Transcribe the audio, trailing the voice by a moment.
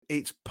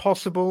it's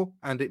possible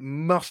and it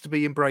must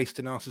be embraced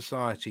in our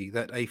society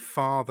that a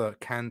father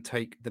can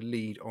take the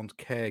lead on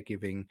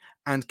caregiving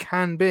and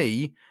can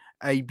be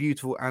a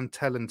beautiful and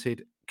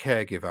talented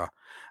caregiver.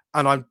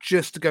 And I'm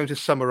just going to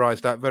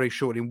summarize that very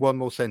shortly in one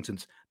more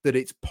sentence, that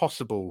it's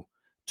possible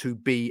to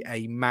be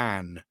a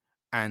man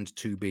and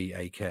to be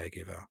a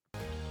caregiver.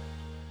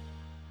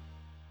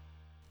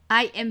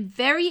 I am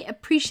very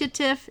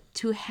appreciative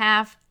to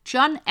have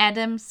John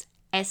Adams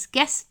as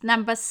guest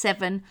number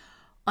 7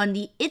 on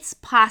the It's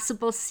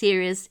Possible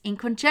series in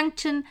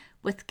conjunction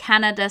with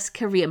Canada's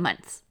Career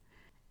Month.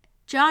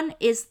 John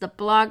is the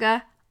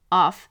blogger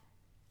of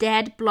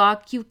Dad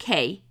Blog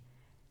UK,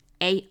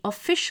 a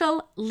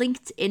official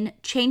LinkedIn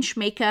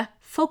changemaker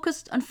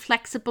focused on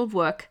flexible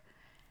work,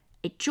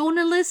 a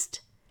journalist,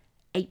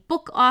 a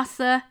book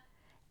author,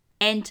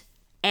 and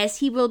as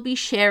he will be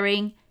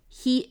sharing,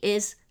 he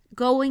is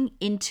going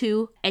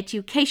into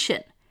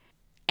education.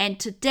 And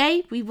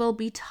today we will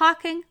be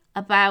talking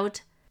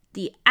about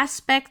the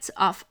aspects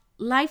of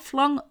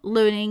lifelong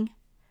learning,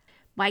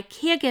 why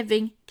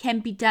caregiving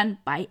can be done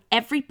by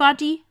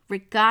everybody,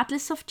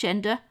 regardless of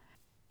gender,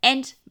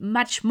 and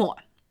much more.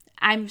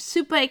 I'm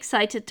super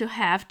excited to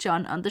have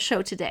John on the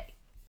show today.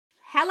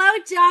 Hello,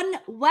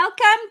 John.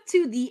 Welcome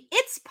to the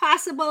It's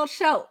Possible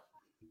show.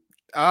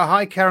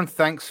 Hi, Karen.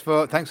 Thanks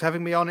for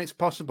having me on. It's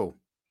possible.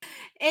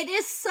 It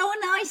is so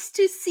nice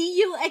to see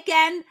you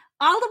again,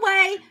 all the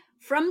way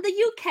from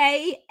the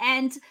UK,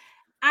 and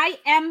I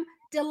am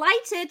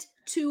delighted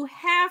to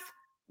have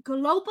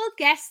global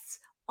guests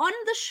on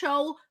the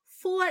show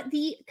for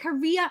the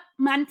Career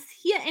Month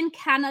here in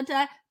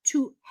Canada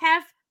to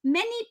have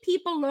many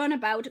people learn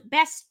about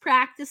best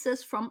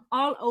practices from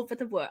all over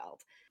the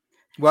world.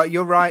 Well,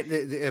 you're right.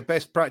 The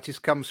best practice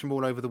comes from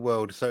all over the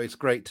world, so it's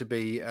great to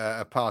be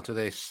a part of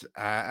this.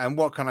 And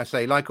what can I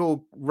say? Like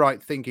all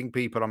right-thinking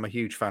people, I'm a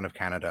huge fan of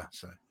Canada.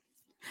 So,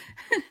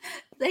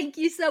 Thank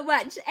you so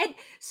much. And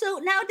so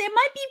now there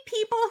might be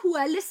people who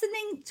are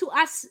listening to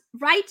us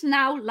right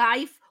now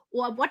live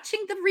or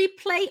watching the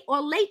replay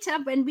or later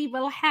when we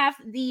will have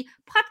the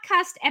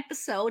podcast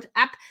episode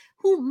up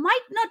who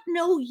might not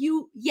know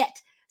you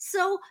yet.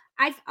 So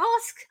I've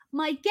asked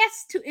my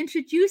guests to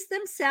introduce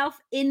themselves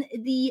in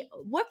the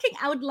working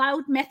out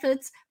loud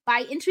methods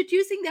by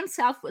introducing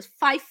themselves with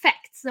 5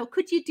 facts. So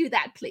could you do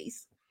that,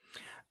 please?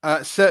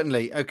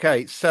 certainly.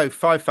 Okay, so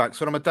 5 facts.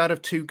 Well, I'm a dad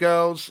of 2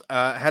 girls,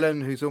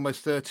 Helen, who's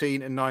almost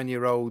 13, and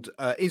 9-year-old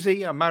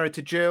Izzy. I'm married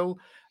to Jill.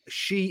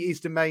 She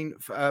is the main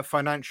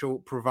financial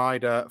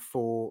provider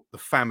for the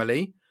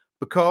family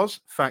because,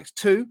 fact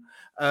 2,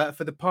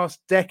 for the past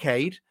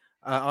decade,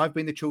 I've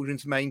been the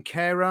children's main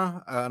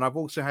carer, and I've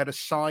also had a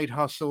side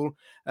hustle,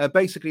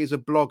 basically as a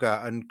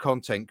blogger and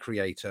content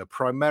creator,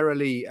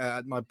 primarily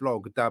at my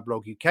blog,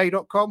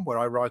 dadbloguk.com, where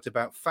I write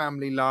about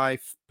family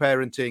life,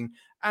 parenting,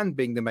 and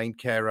being the main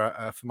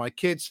carer for my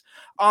kids.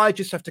 I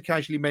just have to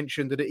casually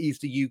mention that it is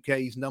the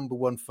UK's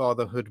 #1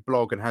 fatherhood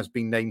blog and has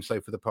been named so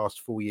for the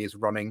past 4 years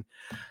running.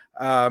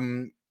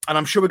 And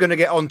I'm sure we're going to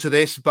get onto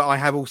this, but I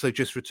have also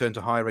just returned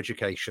to higher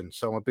education,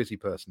 so I'm a busy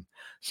person.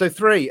 So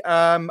 3,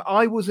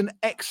 I was an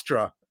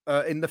extra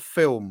in the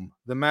film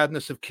The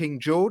Madness of King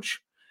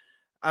George.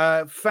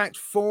 Fact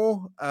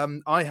 4,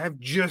 I have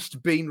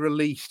just been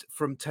released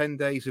from 10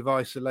 days of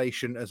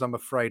isolation, as I'm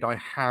afraid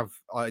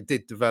I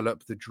did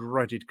develop the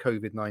dreaded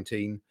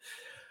COVID-19.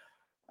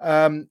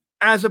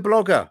 As a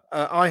blogger,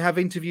 I have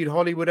interviewed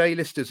Hollywood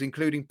A-listers,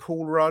 including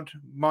Paul Rudd,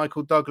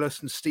 Michael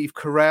Douglas, and Steve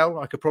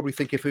Carell. I could probably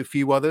think of a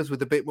few others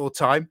with a bit more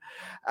time.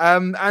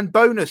 And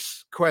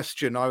bonus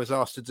question I was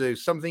asked to do,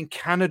 something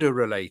Canada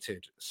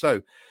related.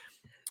 So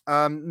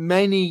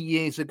many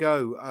years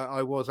ago,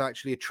 I was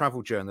actually a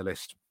travel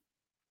journalist.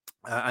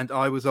 And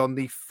I was on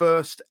the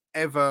first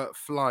ever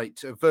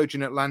flight, a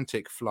Virgin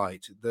Atlantic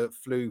flight that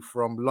flew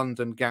from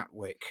London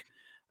Gatwick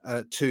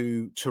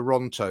to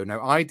Toronto.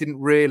 Now, I didn't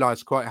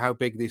realize quite how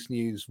big this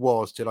news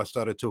was till I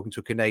started talking to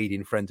a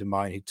Canadian friend of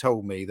mine who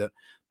told me that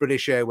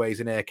British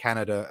Airways and Air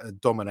Canada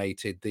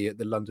dominated the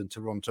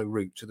London-Toronto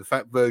route. So the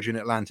fact Virgin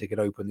Atlantic had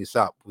opened this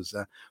up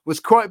was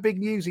quite big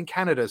news in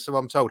Canada, so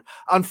I'm told.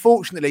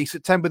 Unfortunately,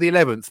 September the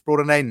 11th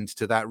brought an end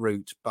to that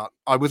route, but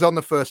I was on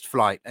the first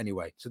flight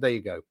anyway. So there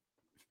you go.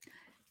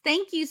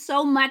 Thank you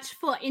so much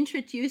for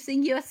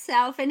introducing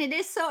yourself. And it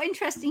is so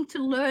interesting to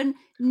learn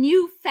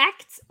new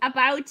facts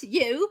about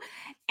you.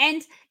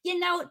 And,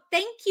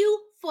 thank you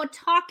for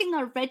talking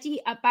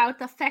already about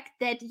the fact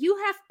that you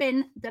have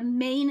been the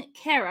main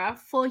carer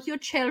for your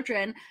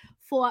children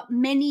for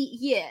many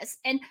years.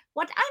 And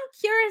what I'm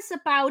curious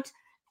about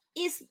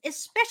is,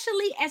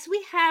 especially as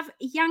we have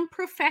young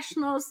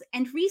professionals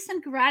and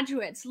recent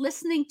graduates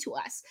listening to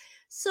us.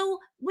 So,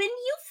 when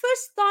you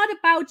first thought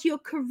about your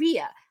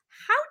career,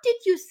 how did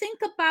you think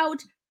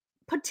about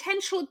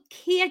potential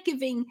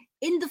caregiving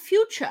in the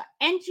future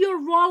and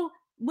your role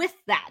with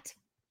that?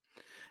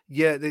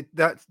 Yeah,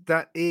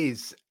 that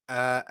is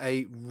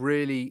a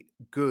really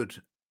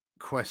good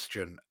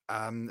question.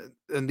 And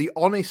the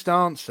honest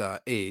answer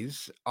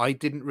is I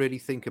didn't really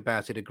think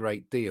about it a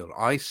great deal.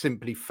 I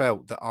simply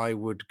felt that I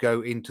would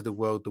go into the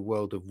world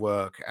of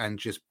work, and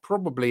just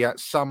probably at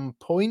some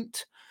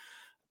point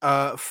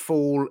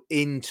fall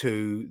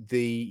into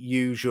the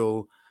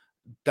usual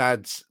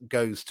dad's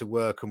goes to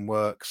work and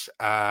works,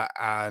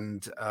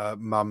 and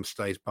mum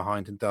stays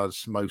behind and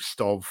does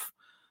most of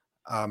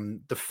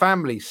the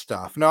family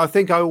stuff. Now, I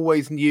think I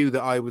always knew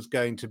that I was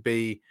going to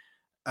be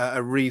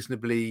a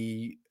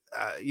reasonably,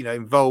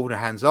 involved and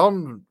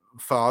hands-on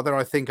father.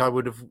 I think I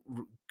would have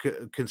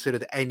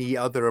considered any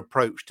other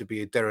approach to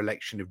be a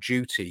dereliction of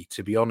duty,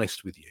 to be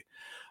honest with you.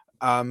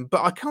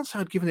 But I can't say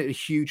I'd given it a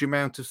huge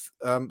amount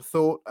of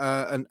thought.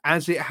 And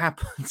as it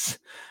happens,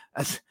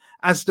 as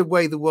as the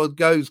way the world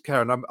goes,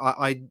 Karen,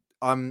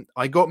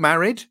 I got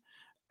married,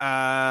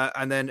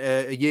 and then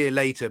a year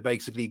later,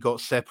 basically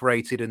got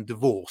separated and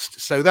divorced.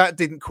 So that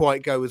didn't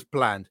quite go as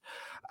planned.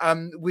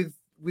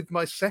 With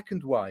my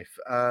second wife,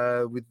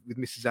 with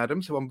Mrs.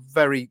 Adams, who I'm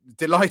very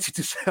delighted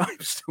to say I'm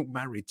still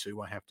married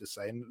to, I have to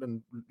say,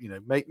 and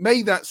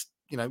may that's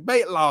may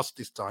it last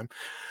this time.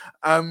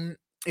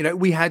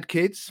 We had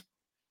kids.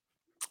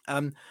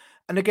 And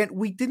again,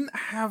 we didn't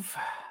have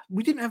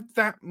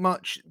that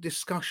much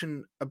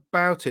discussion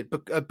about it,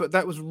 but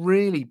that was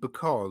really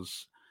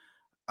because,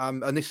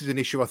 and this is an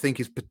issue I think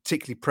is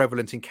particularly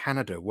prevalent in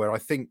Canada, where I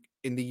think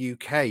in the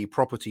UK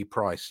property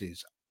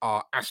prices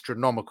are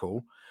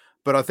astronomical.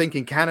 But I think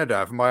in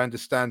Canada, from my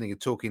understanding of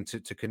talking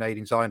to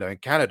Canadians I know, in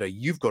Canada,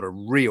 you've got a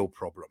real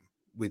problem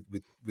with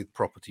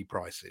property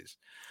prices.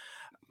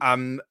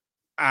 Um,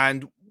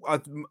 and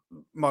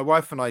my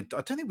wife and I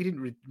don't think we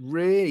didn't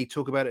really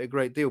talk about it a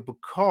great deal,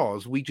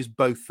 because we just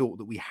both thought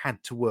that we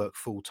had to work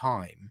full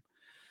time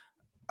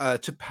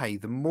to pay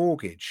the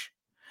mortgage.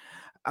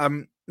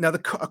 Now, a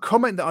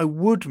comment that I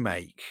would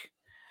make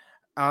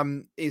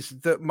is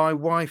that my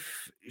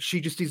wife, she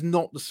just is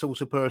not the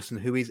sort of person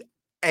who is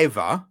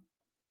ever,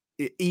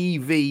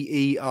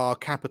 EVER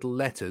capital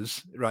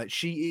letters, right?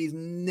 She is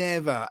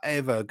never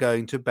ever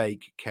going to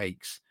bake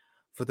cakes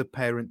for the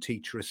Parent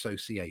Teacher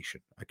Association.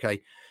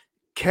 Okay.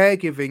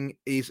 Caregiving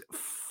is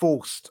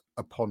forced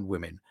upon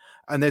women.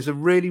 And there's a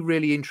really,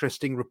 really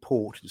interesting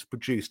report that's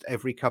produced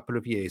every couple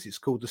of years. It's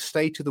called the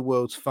State of the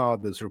World's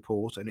Fathers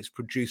Report, and it's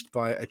produced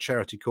by a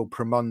charity called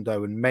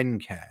Promundo and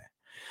Mencare.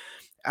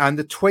 And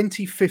the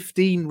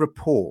 2015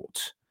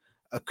 report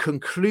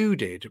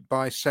concluded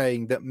by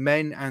saying that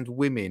men and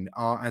women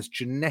are as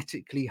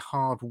genetically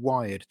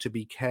hardwired to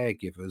be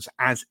caregivers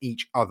as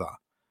each other,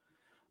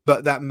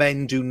 but that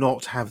men do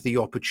not have the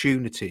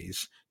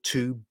opportunities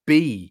to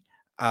be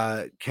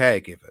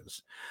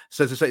caregivers.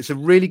 So, as I say, it's a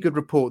really good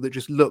report that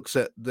just looks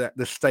at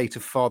the state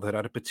of fatherhood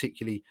at a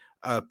particularly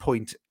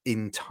point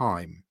in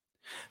time.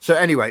 So,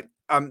 anyway,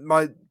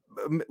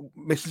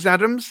 Mrs.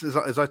 Adams,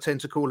 as I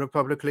tend to call her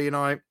publicly, and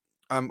I,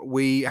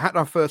 we had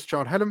our first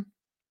child, Helen.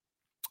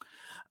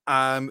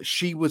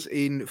 She was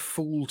in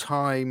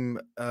full-time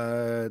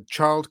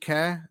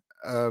childcare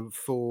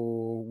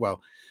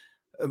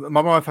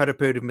my wife had a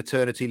period of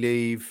maternity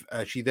leave.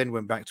 She then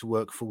went back to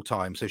work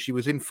full-time. So she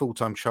was in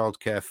full-time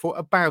childcare for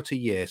about a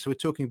year. So we're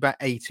talking about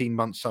 18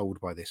 months old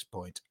by this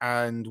point.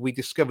 And we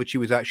discovered she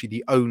was actually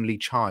the only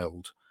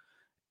child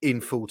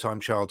in full-time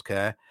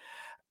childcare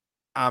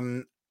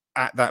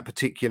at that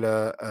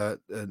particular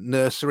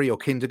nursery or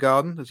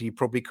kindergarten, as you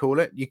probably call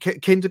it.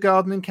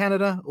 Kindergarten in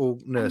Canada or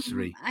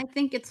nursery? I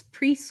think it's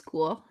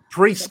preschool.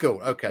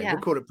 Preschool. Okay, Yeah.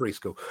 we'll call it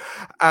preschool.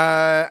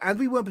 And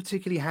we weren't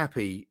particularly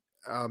happy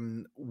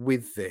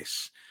with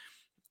this.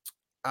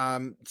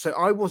 So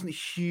I wasn't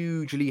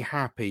hugely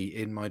happy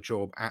in my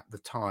job at the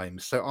time.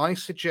 So I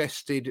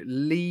suggested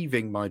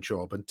leaving my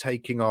job and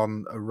taking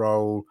on a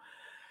role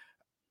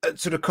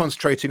sort of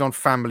concentrating on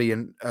family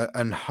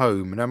and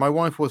home. Now, my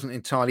wife wasn't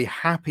entirely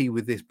happy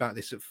with this about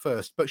this at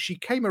first, but she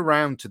came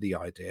around to the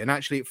idea. And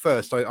actually, at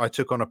first, I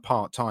took on a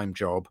part-time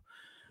job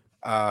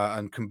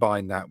and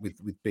combined that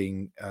with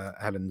being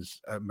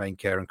Helen's main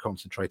care and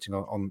concentrating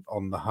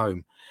on the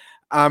home.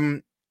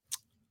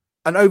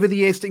 And over the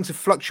years, things have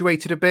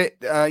fluctuated a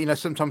bit.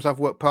 Sometimes I've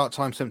worked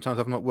part-time, sometimes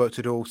I've not worked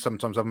at all.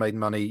 Sometimes I've made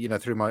money,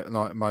 through my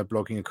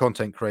blogging and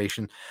content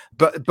creation.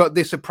 But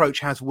this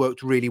approach has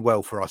worked really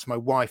well for us. My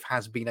wife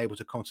has been able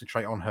to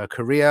concentrate on her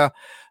career.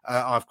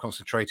 I've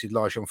concentrated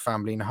largely on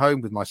family and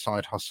home with my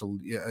side hustle,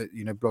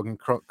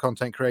 blogging,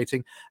 content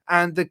creating.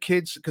 And the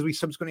kids, because we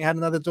subsequently had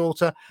another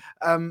daughter,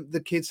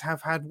 the kids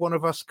have had one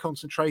of us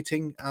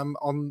concentrating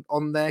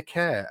on their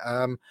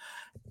care.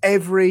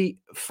 Every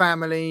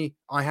family,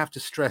 I have to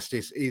stress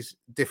this, is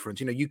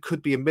different. You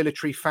could be a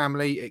military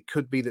family. It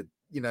could be that,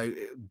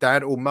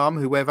 dad or mum,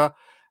 whoever,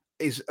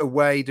 is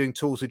away doing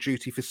tours of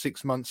duty for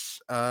 6 months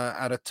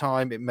at a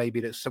time. It may be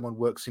that someone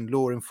works in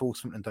law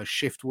enforcement and does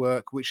shift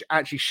work, which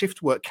actually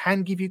shift work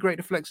can give you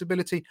greater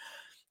flexibility.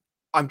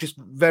 I'm just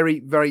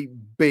very, very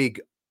big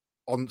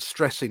on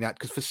stressing that,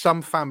 because for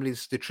some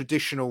families, the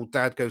traditional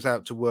dad goes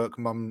out to work,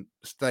 mum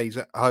stays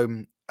at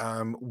home,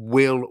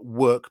 will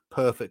work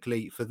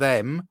perfectly for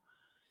them.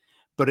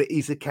 But it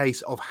is a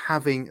case of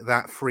having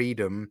that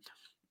freedom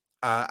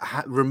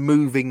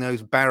removing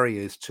those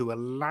barriers to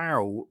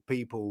allow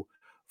people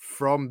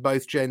from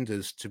both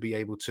genders to be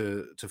able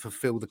to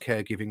fulfill the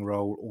caregiving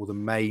role or the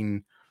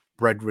main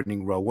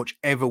breadwinning role,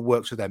 whichever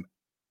works for them.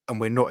 And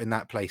we're not in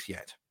that place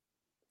yet.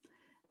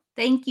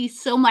 Thank you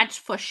so much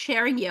for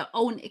sharing your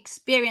own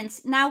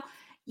experience. Now,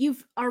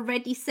 you've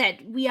already said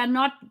we are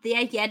not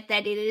there yet,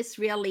 that it is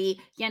really,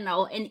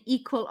 an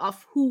equal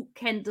of who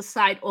can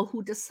decide or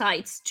who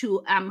decides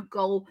to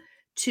go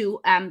to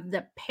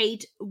the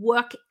paid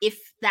work,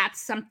 if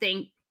that's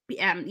something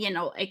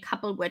a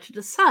couple were to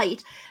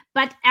decide.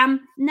 But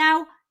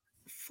now,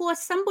 for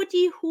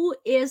somebody who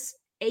is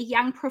a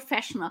young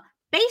professional,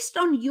 based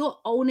on your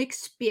own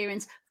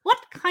experience, what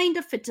kind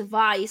of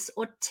advice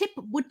or tip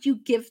would you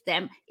give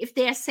them if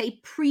they're, say,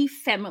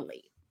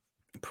 pre-family?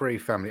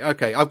 Pre-family.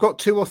 Okay, I've got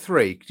 2 or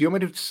 3. Do you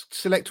want me to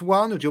select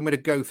one, or do you want me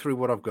to go through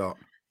what I've got?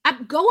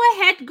 Go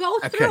ahead, go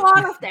through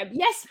all of them.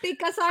 Yes,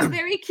 because I'm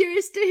very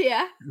curious to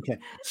hear. Okay,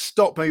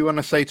 stop me when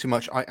I say too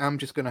much. I am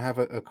just going to have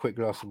a quick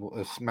glass of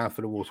a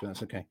mouthful of water.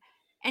 That's okay.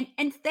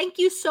 And thank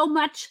you so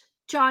much,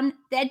 John,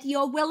 that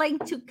you're willing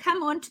to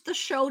come onto the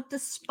show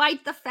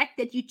despite the fact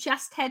that you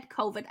just had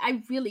COVID.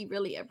 I really,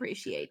 really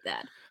appreciate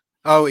that.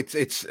 Oh,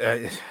 it's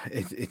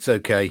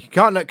okay. You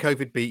can't let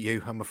COVID beat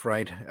you, I'm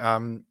afraid.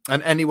 And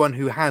anyone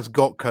who has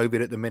got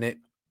COVID at the minute,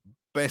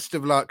 best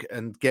of luck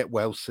and get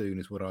well soon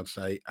is what I'd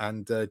say.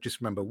 And just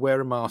remember,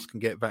 wear a mask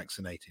and get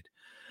vaccinated.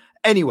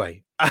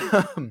 Anyway,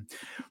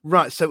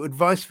 right. So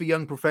advice for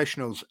young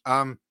professionals.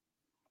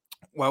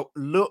 Well,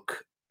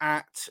 look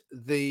at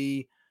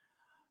the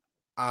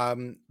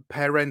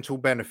parental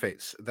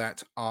benefits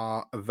that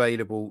are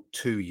available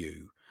to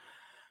you.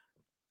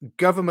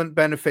 Government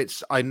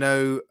benefits, I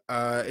know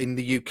in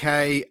the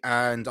UK,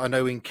 and I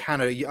know in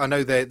Canada. I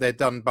know they're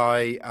done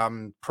by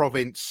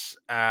province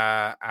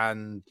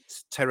and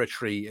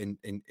territory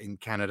in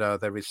Canada.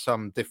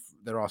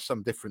 There are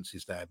some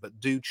differences there, but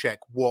do check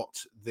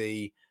what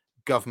the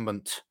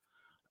government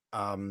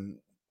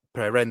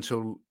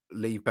parental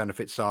leave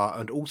benefits are,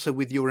 and also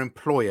with your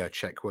employer,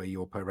 check where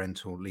your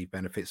parental leave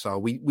benefits are.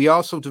 We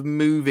are sort of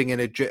moving in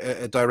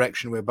a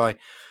direction whereby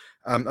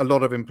a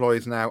lot of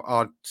employers now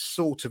are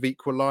sort of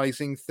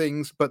equalizing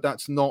things, but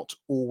that's not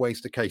always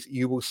the case.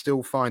 You will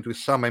still find with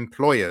some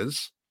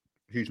employers,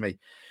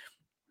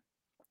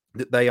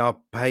 that they are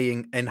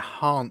paying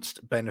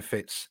enhanced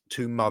benefits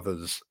to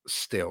mothers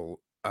still,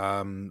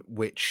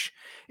 which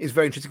is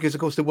very interesting, because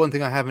of course the one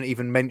thing I haven't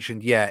even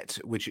mentioned yet,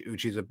 which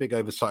is a big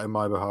oversight on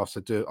my behalf,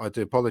 so I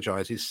do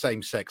apologize, is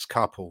same-sex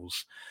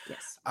couples.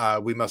 Yes.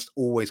 We must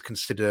always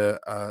consider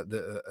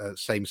the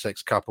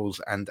same-sex couples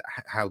and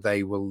how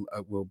they will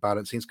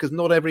balance things, because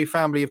not every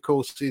family, of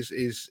course,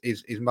 is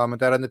mum and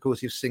dad, and of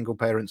course you have single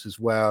parents as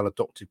well,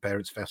 adoptive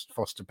parents,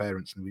 foster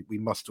parents, and we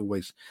must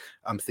always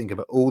think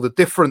about all the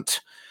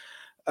different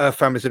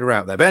families that are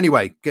out there. But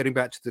anyway, getting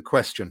back to the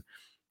question,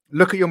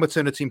 look at your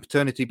maternity and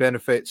paternity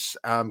benefits,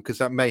 because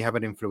that may have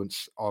an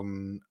influence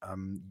on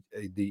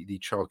the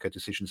childcare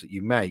decisions that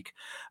you make.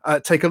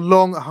 Take a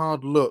long,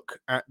 hard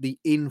look at the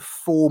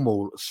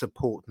informal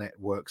support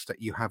networks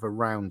that you have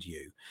around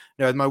you.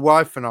 Now, my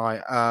wife and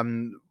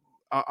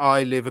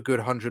I live a good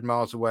 100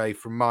 miles away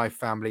from my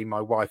family.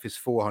 My wife is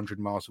 400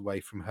 miles away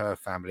from her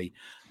family.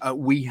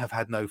 We have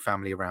had no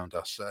family around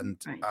us.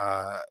 And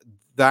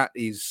that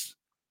is,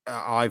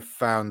 I've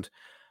found,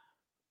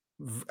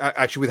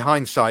 actually, with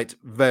hindsight,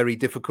 very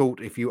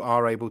difficult. If you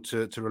are able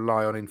to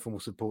rely on informal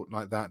support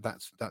like that,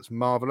 that's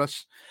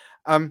marvelous.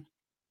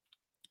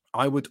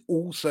 I would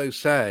also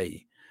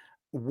say,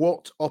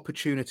 what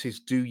opportunities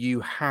do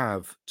you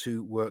have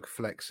to work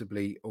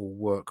flexibly or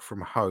work from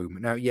home?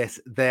 Now,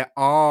 yes, there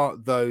are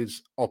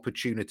those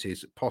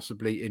opportunities,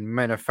 possibly in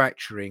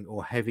manufacturing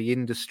or heavy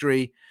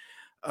industry,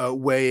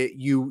 where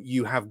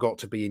you have got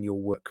to be in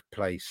your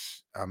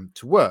workplace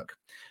to work.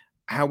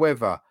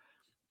 However,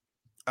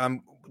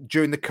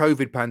 during the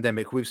COVID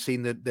pandemic, we've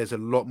seen that there's a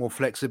lot more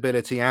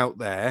flexibility out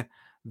there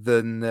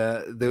than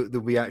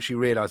we actually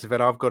realize. In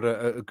fact, I've got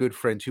a good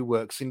friend who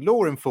works in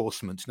law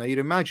enforcement. Now, you'd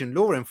imagine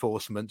law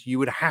enforcement, you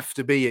would have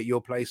to be at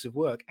your place of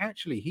work.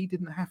 Actually, he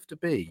didn't have to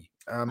be.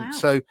 Wow.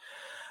 So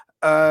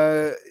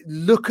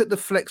look at the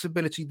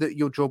flexibility that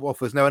your job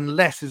offers. Now,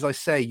 unless, as I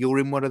say, you're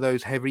in one of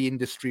those heavy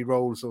industry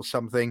roles or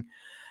something,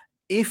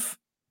 if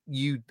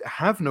you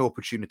have no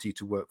opportunity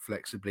to work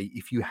flexibly,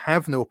 if you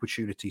have no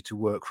opportunity to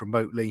work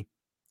remotely,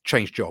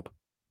 change job.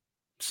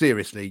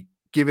 Seriously,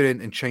 give it in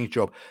and change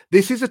job.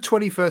 This is a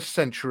 21st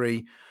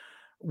century.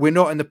 We're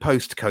not in the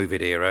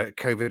post-COVID era.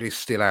 COVID is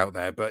still out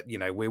there, but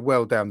we're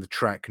well down the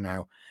track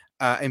now.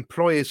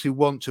 Employers who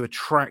want to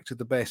attract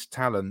the best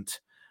talent,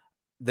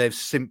 they've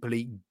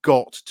simply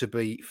got to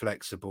be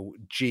flexible.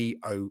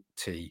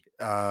 GOT.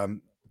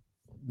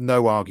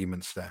 No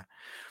arguments there.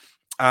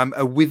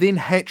 Within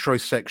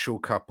heterosexual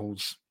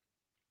couples,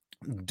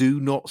 do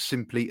not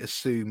simply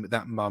assume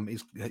that mum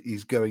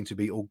is going to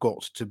be or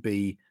got to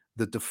be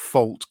the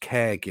default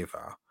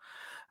caregiver.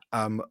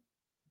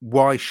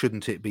 Why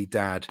shouldn't it be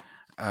dad?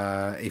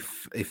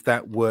 if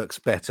that works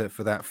better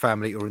for that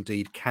family, or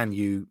indeed can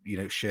you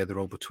share the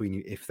role between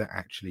you if that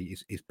actually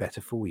is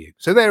better for you.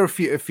 So there are a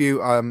few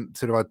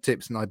sort of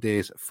tips and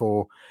ideas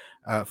for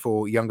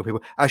younger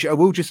people. Actually, I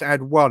will just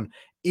add one.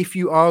 If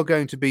you are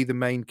going to be the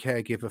main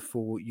caregiver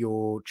for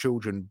your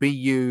children, be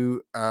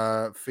you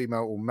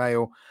female or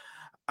male,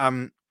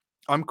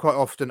 I'm quite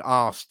often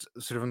asked,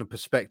 sort of from the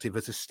perspective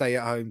as a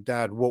stay-at-home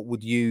dad, what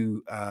would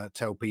you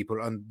tell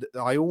people? And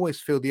I always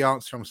feel the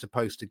answer I'm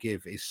supposed to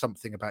give is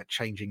something about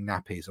changing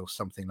nappies or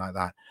something like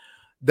that.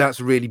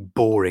 That's really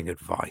boring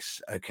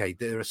advice. Okay,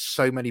 there are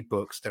so many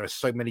books, there are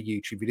so many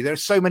YouTube videos, there are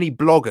so many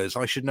bloggers.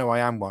 I should know, I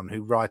am one,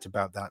 who write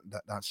about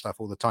that stuff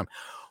all the time.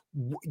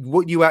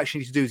 What you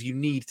actually need to do is you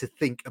need to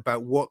think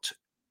about what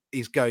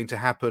is going to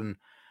happen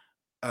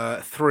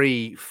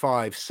 3,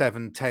 5,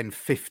 7, 10,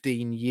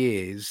 15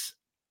 years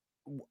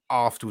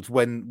afterwards,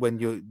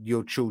 when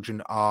your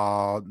children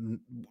are,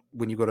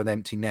 when you've got an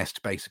empty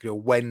nest basically, or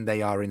when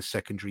they are in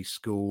secondary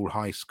school,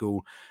 high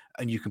school,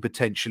 and you can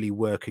potentially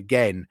work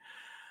again.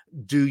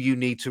 Do you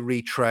need to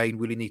retrain?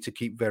 Will you need to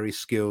keep various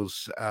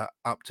skills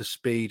up to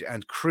speed?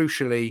 And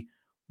crucially,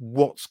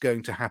 what's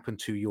going to happen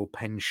to your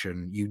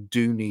pension? You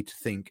do need to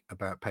think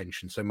about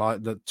pension. So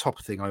the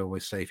top thing I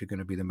always say if you're going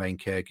to be the main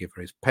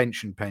caregiver is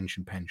pension,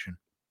 pension, pension.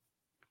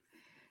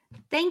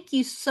 Thank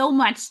you so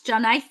much,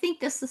 John. I think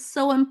this is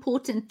so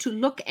important to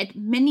look at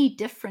many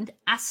different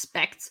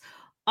aspects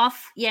of,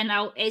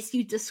 as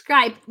you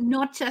described,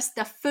 not just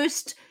the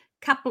first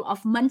couple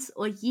of months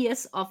or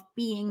years of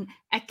being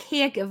a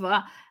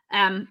caregiver,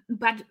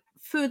 but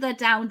further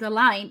down the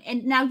line.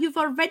 And now you've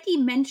already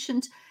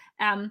mentioned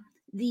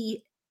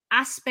the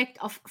aspect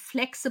of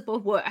flexible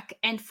work.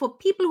 And for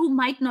people who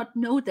might not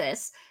know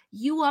this,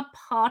 you are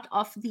part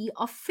of the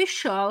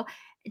official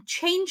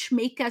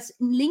Changemakers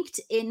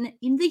LinkedIn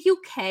in the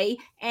UK,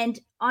 and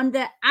on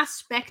the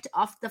aspect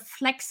of the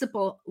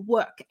flexible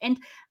work. And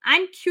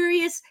I'm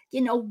curious,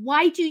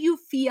 why do you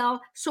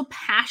feel so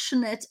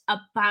passionate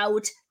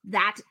about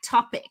that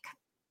topic?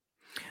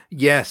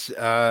 Yes.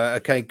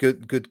 Okay.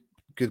 Good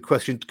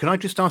question. Can I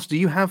just ask, do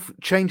you have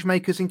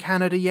Changemakers in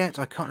Canada yet?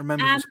 I can't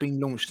remember if it's been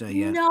launched there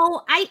yet.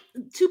 No,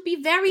 to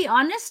be very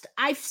honest,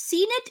 I've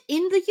seen it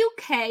in the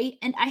UK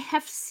and I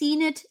have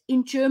seen it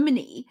in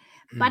Germany,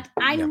 but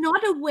I'm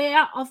not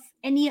aware of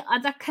any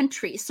other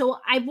country. So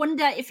I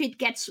wonder if it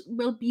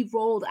will be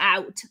rolled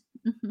out.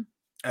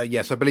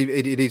 Yes, I believe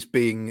it is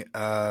being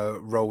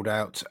rolled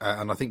out,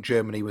 and I think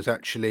Germany was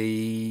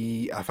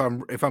actually,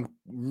 if I'm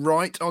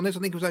right on this, I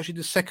think it was actually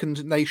the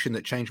second nation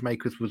that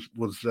Changemakers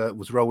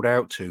was rolled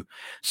out to.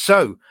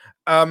 So,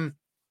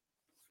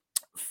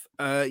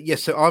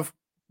 yes, so I've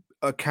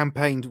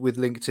campaigned with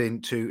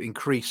LinkedIn to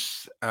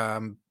increase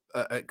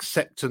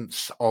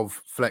acceptance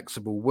of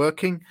flexible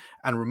working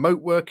and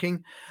remote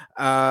working,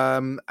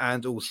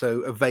 and also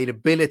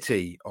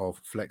availability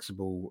of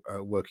flexible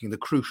working. The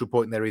crucial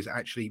point there is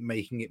actually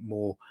making it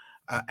more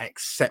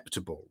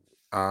acceptable.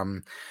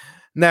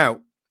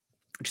 Now,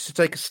 just to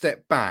take a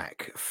step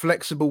back,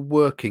 flexible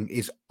working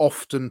is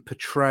often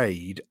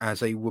portrayed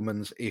as a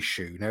woman's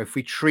issue. Now, if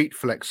we treat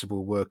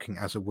flexible working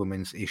as a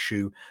woman's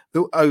issue,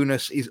 the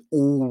onus is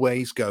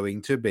always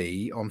going to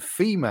be on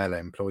female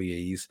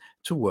employees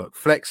to work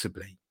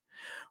flexibly.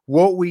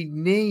 What we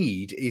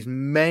need is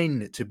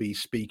men to be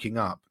speaking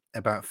up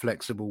about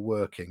flexible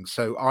working.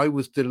 So I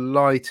was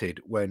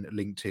delighted when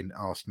LinkedIn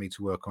asked me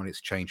to work on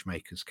its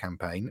Changemakers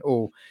campaign,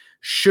 or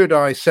should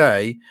I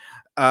say,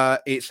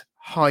 its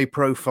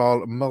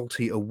high-profile,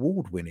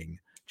 multi-award-winning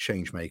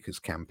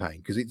Changemakers campaign,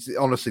 because it's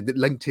honestly that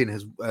LinkedIn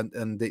has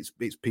and its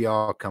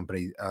PR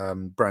company,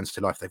 Brands to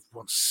Life, they've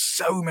won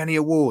so many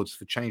awards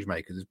for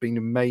Changemakers. It's been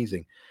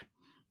amazing.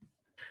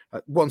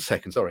 1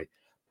 second, sorry.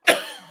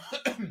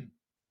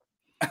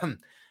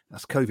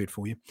 That's COVID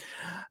for you.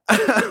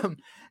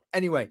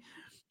 Anyway,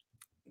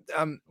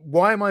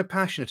 why am I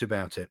passionate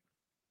about it?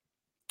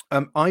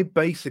 I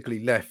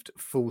basically left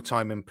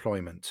full-time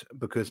employment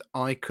because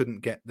I couldn't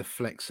get the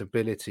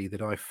flexibility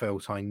that I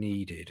felt I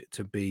needed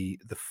to be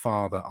the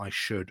father I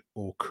should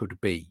or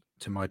could be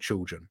to my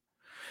children.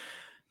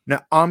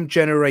 Now, I'm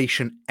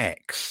Generation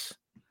X,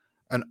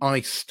 and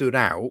I stood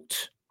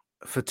out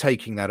for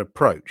taking that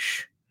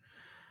approach.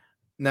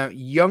 Now,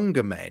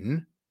 younger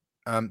men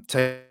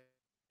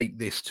take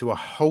this to a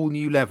whole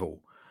new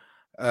level.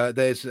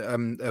 There's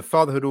a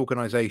fatherhood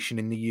organization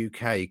in the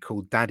UK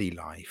called Daddy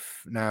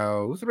Life.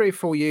 Now, 3 or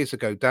 4 years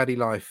ago, Daddy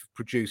Life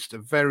produced a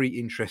very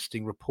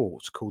interesting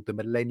report called the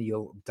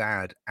Millennial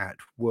Dad at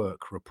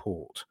Work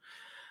report.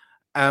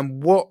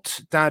 And what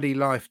Daddy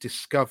Life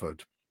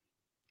discovered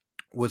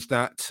was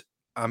that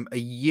a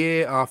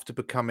year after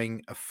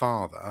becoming a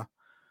father,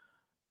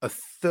 a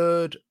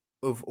third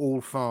of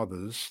all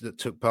fathers that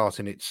took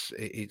part in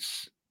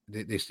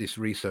this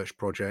research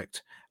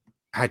project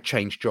had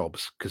changed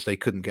jobs because they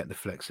couldn't get the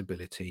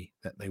flexibility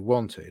that they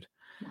wanted.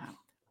 Wow.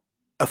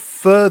 A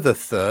further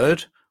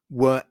third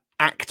were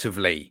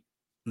actively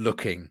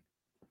looking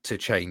to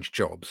change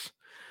jobs.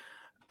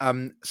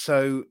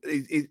 So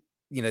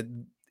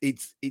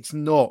it's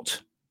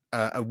not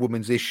a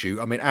woman's issue.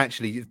 I mean,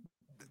 actually,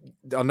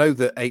 I know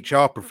that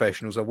HR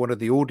professionals are one of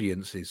the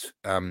audiences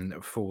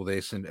for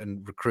this,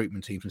 and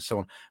recruitment teams and so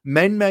on.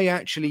 Men may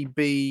actually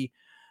be.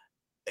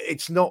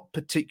 It's not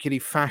particularly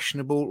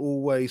fashionable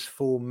always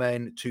for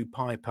men to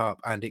pipe up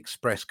and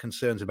express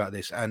concerns about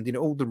this. And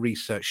all the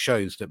research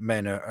shows that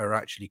men are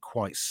actually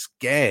quite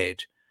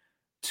scared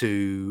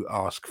to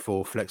ask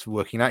for flexible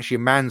working. Actually, a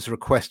man's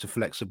request of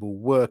flexible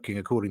working,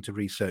 according to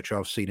research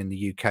I've seen in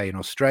the UK and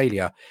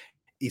Australia,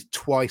 is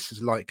twice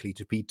as likely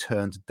to be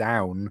turned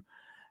down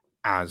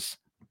as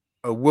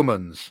a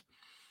woman's.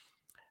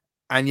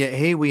 And yet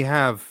here we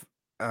have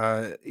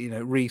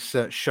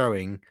research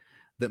showing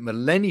that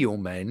millennial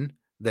men,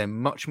 they're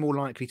much more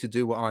likely to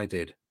do what I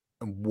did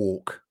and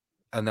walk,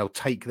 and they'll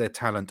take their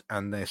talent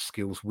and their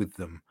skills with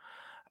them.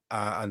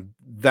 And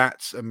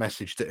that's a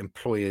message that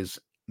employers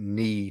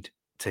need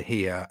to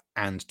hear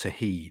and to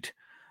heed.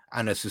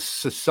 And as a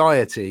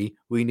society,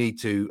 we need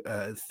to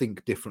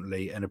think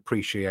differently and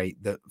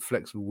appreciate that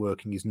flexible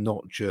working is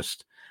not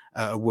just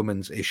a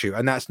woman's issue.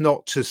 And that's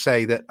not to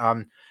say that,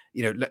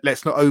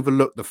 let's not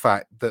overlook the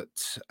fact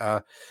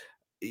that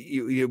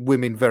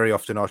women very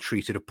often are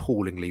treated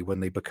appallingly when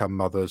they become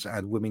mothers,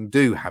 and women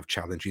do have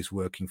challenges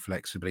working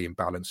flexibly and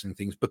balancing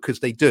things, because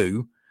they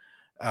do.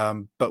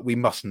 But we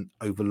mustn't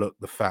overlook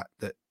the fact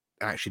that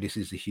actually this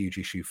is a huge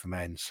issue for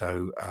men.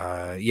 So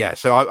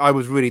so I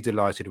was really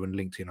delighted when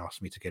LinkedIn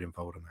asked me to get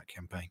involved in that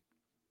campaign.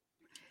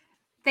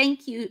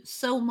 Thank you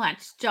so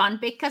much, John,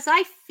 because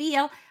I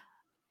feel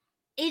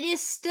it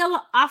is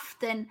still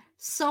often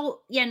so,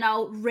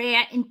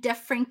 rare in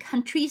different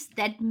countries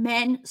that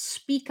men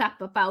speak up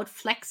about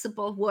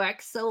flexible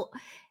work. So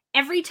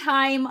every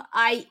time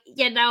I,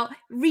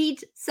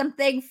 read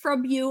something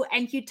from you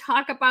and you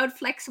talk about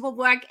flexible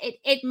work,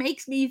 it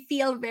makes me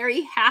feel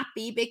very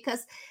happy,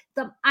 because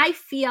I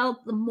feel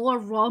the more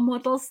role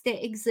models there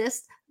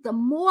exist, the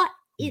more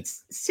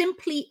it's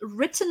simply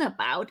written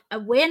about,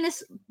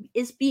 awareness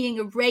is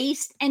being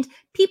raised, and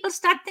people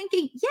start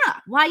thinking, yeah,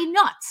 why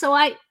not? So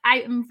I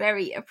am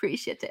very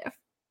appreciative.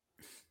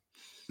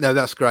 No,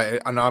 that's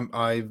great, and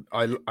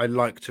I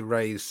like to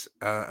raise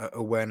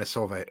awareness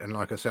of it. And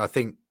like I said, I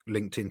think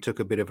LinkedIn took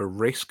a bit of a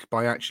risk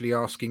by actually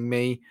asking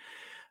me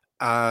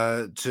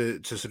to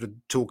sort of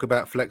talk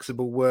about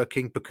flexible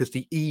working, because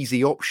the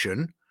easy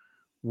option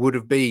would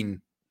have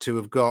been to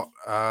have got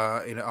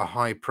a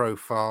high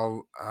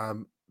profile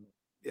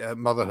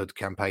motherhood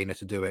campaigner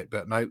to do it,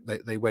 but no,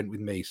 they went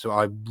with me. So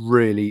I'm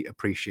really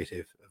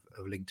appreciative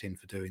of LinkedIn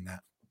for doing that.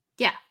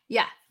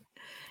 Yeah.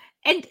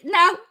 And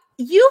now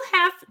you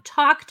have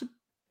talked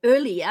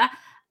earlier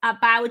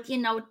about,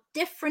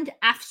 different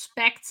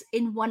aspects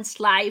in one's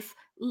life,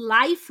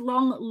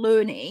 lifelong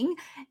learning.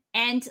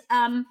 And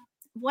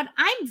what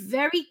I'm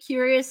very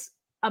curious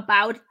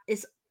about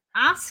is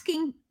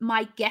asking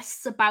my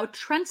guests about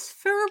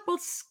transferable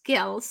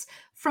skills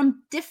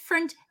from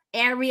different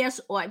areas,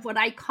 or what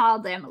I call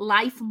them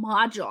life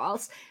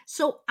modules.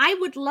 So I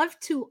would love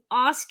to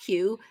ask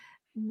you,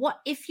 what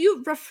if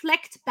you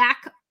reflect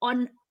back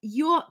on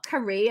your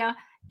career,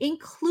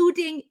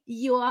 including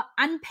your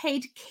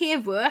unpaid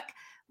care work,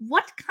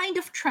 what kind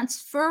of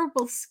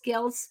transferable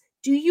skills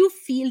do you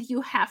feel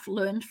you have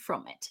learned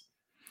from it?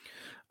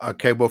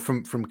 Okay, well,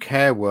 from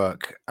care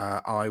work,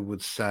 I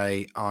would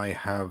say I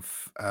have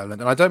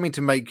learned, and I don't mean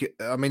to make it.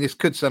 I mean, this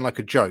could sound like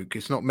a joke.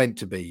 It's not meant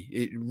to be.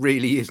 It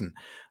really isn't.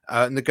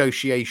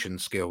 Negotiation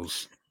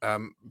skills,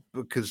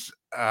 because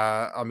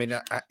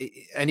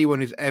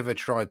anyone who's ever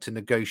tried to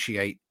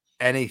negotiate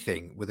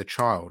anything with a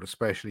child,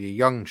 especially a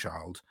young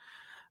child,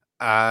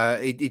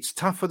 it's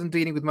tougher than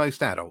dealing with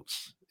most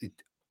adults.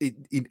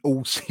 In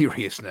all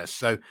seriousness.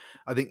 So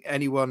I think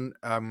anyone,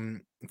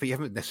 but you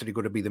haven't necessarily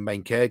got to be the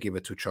main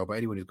caregiver to a child, but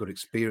anyone who's got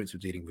experience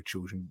with dealing with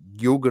children,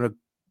 you're going to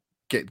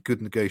get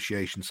good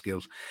negotiation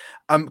skills.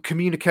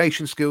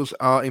 Communication skills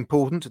are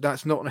important.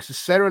 That's not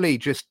necessarily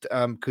just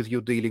because you're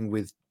dealing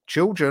with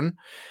children.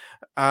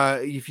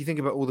 If you think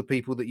about all the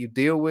people that you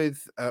deal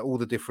with, all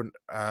the different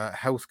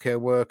healthcare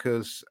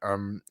workers,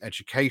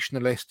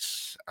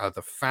 educationalists,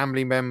 other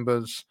family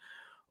members,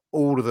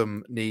 all of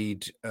them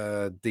need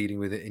dealing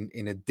with it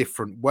in a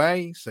different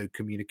way. So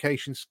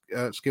communication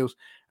skills,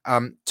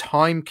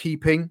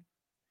 timekeeping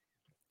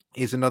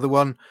is another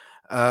one.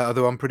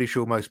 Although I'm pretty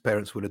sure most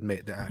parents will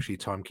admit that actually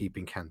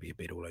timekeeping can be a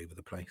bit all over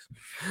the place.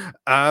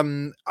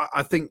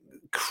 I think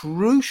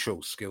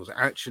crucial skills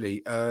are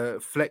actually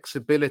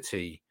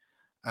flexibility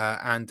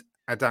and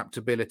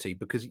adaptability,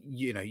 because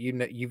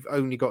you've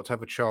only got to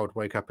have a child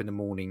wake up in the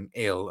morning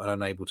ill and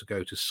unable to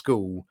go to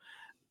school,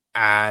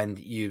 and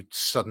you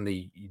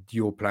suddenly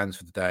your plans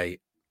for the day,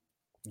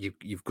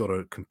 you've got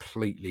to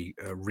completely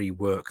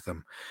rework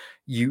them.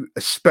 You,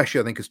 especially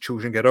I think as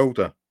children get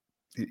older,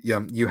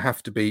 you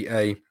have to be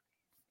a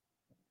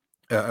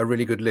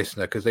really good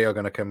listener, because they're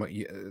going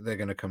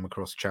to come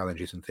across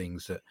challenges and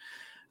things that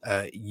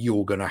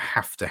you're going to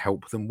have to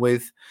help them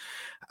with.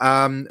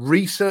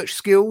 Research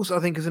skills, I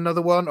think, is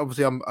another one.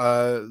 Obviously, I'm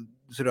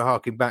sort of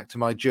harking back to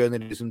my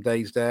journalism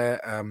days there,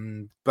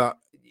 but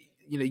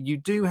you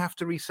do have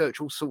to research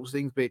all sorts of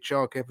things, be it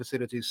childcare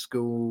facilities,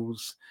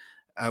 schools,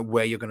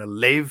 where you're going to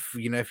live,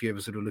 if you're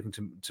ever sort of looking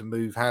to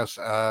move house.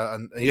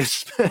 And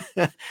yes,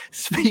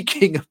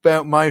 thinking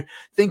about my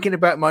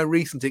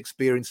recent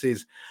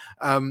experiences,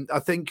 I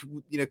think,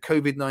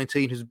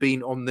 COVID-19 has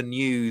been on the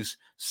news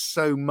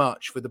so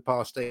much for the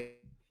past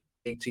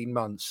 18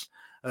 months.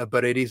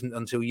 But it isn't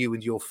until you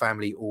and your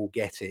family all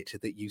get it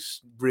that you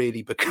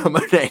really become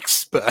an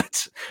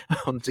expert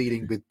on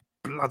dealing with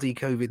bloody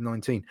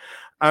COVID-19.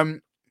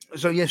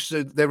 So yes,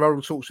 so there are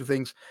all sorts of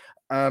things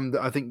that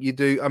I think you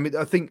do. I mean,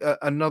 I think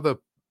another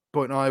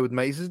point I would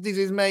make is this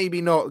is maybe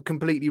not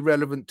completely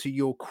relevant to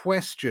your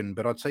question,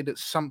 but I'd say that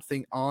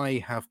something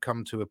I have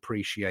come to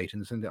appreciate,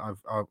 and something that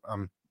I've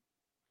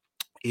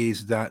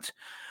is that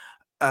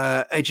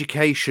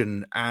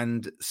education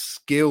and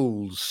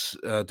skills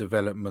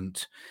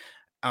development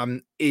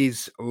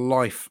is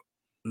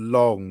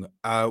lifelong.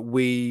 I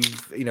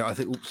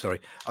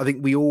think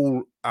we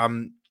all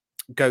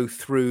go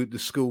through the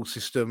school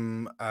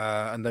system,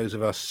 and those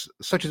of us,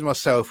 such as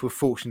myself, who are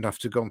fortunate enough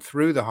to have gone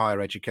through the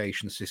higher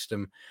education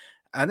system.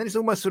 And then it's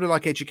almost sort of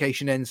like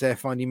education ends there.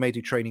 Fine, you may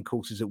do training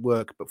courses at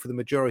work, but for the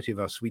majority of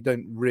us, we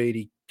don't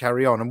really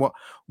carry on. And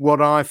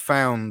what I've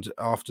found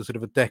after sort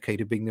of a decade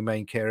of being the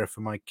main carer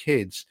for my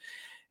kids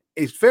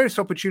is various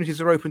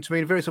opportunities are open to me,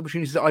 and various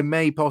opportunities that I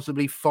may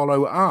possibly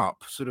follow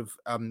up, sort of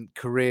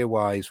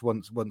career-wise,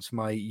 once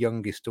my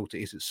youngest daughter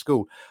is at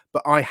school.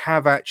 But I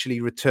have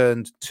actually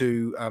returned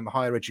to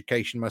higher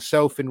education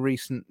myself in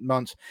recent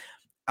months.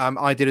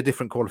 I did a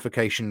different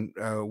qualification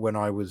when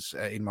I was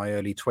in my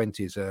early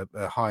 20s, a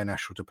higher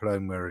national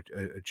diploma,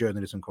 a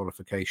journalism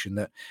qualification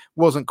that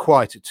wasn't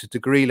quite at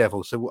degree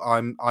level. So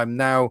I'm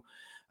now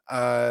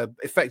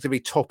effectively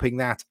topping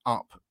that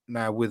up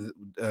now with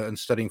and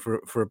studying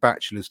for a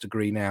bachelor's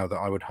degree now that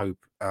I would hope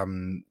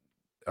I've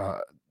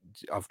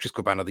just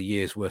got about another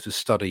year's worth of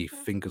study.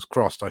 Fingers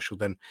crossed, I shall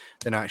then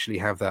actually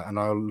have that, and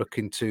I'll look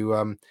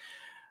into.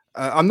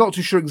 I'm not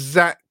too sure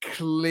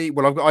exactly.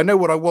 Well, I know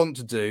what I want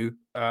to do,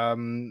 but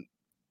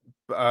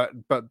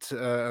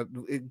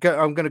I'm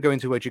going to go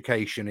into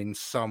education in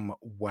some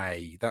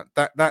way.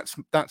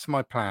 That's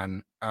my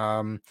plan.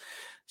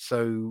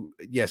 So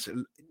yes,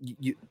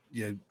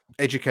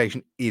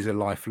 education is a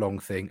lifelong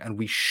thing, and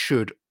we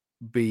should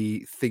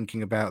be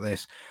thinking about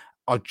this.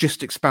 I'll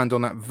just expand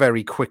on that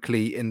very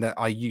quickly in that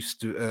I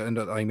used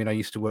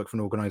to work for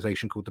an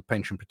organisation called the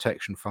Pension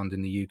Protection Fund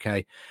in the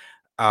UK,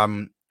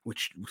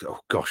 which, oh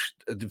gosh,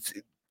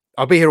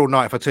 I'll be here all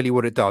night if I tell you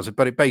what it does,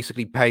 but it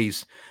basically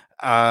pays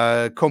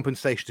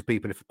compensation to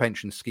people if a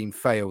pension scheme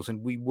fails.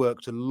 And we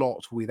worked a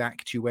lot with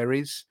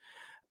actuaries.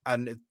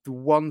 And the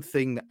one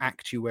thing that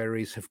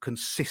actuaries have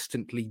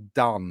consistently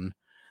done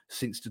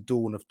since the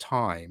dawn of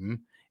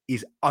time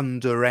is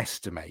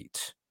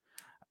underestimate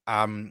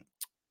how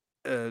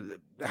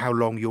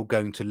long you're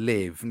going to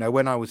live. Now,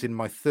 when I was in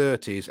my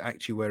 30s,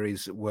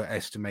 actuaries were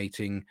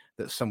estimating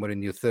that someone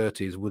in your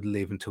 30s would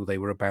live until they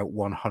were about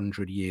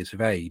 100 years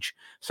of age.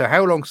 So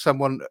how long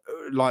someone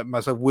like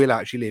myself will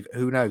actually live,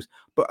 who knows?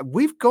 But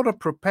we've got to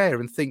prepare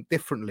and think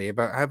differently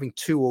about having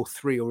 2 or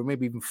 3 or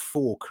maybe even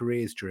 4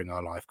 careers during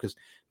our life, because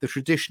the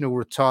traditional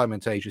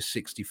retirement age is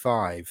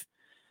 65.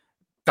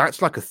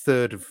 That's like a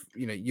third of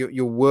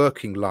your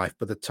working life.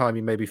 By the time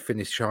you maybe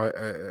finish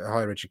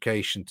higher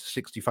education to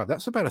 65,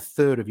 that's about a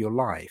third of your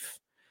life.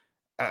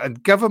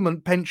 And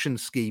government pension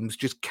schemes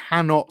just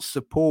cannot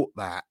support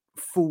that.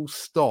 Full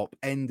stop.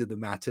 End of the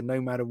matter.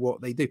 No matter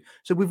what they do.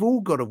 So we've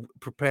all got to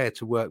prepare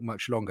to work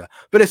much longer.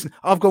 But listen,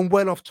 I've gone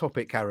well off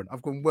topic, Karen.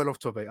 I've gone well off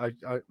topic. I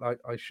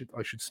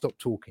should stop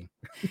talking.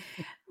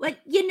 Well,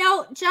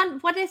 John,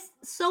 what is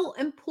so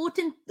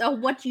important, or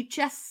what you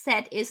just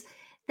said, is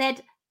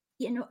that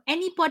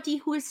anybody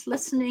who is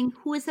listening,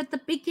 who is at the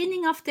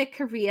beginning of their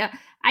career,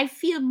 I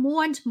feel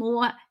more and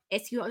more,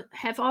 as you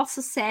have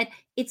also said,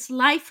 it's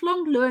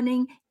lifelong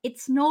learning.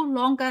 It's no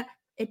longer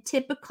a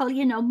typical,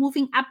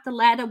 moving up the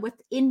ladder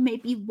within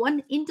maybe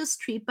one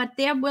industry, but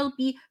there will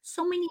be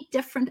so many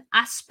different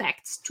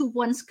aspects to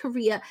one's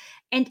career.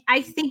 And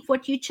I think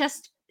what you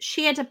just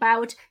shared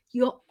about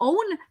your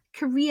own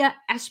career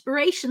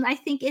aspiration, I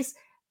think, is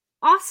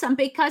awesome,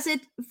 because it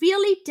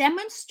really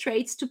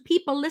demonstrates to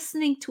people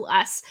listening to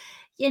us,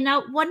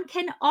 one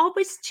can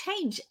always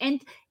change.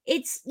 And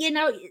it's,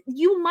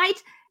 you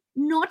might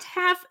not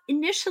have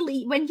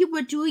initially, when you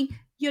were doing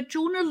your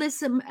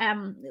journalism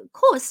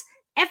course,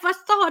 ever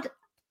thought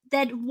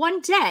that one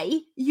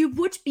day you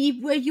would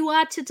be where you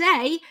are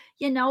today,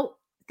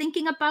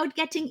 thinking about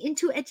getting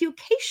into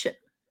education.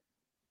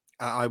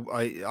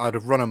 I'd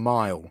have run a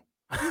mile.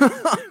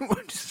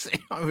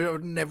 I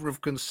would never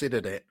have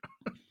considered it.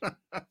 But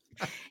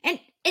and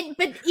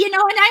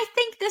I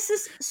think this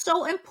is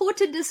so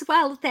important as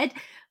well, that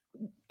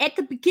at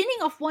the beginning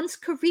of one's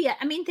career,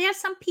 I mean, there are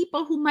some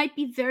people who might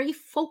be very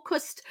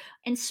focused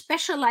and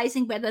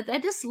specializing, whether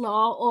that is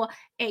law or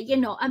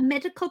a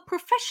medical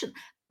profession.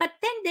 But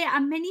then there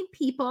are many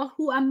people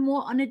who are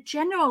more on a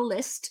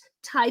generalist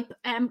type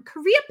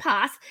career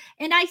path,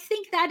 and I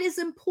think that is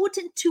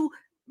important to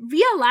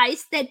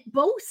realize that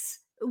both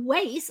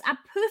ways are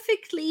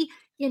perfectly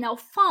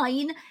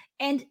fine,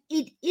 and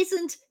it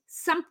isn't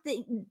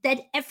something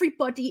that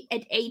everybody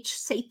at age,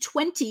 say,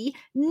 20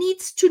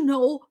 needs to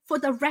know for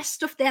the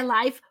rest of their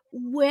life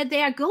where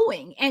they're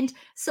going. And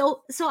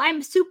so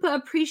I'm super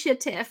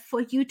appreciative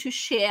for you to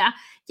share,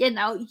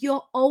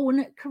 your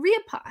own career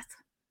path.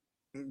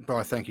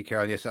 Well, thank you,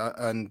 Carol. Yes,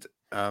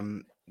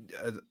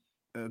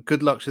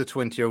 good luck to the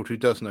 20-year-old who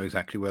does know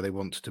exactly where they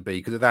want to be,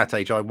 because at that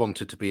age I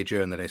wanted to be a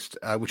journalist,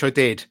 which I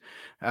did.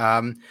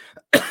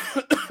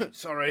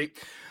 Sorry.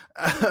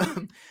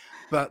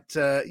 But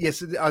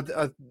yes,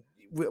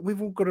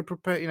 we've all got to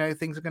prepare.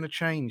 Things are going to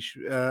change.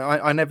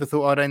 I never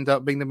thought I'd end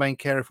up being the main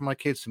carer for my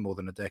kids for more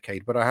than a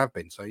decade, but I have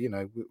been. So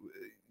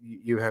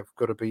you have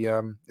got to be.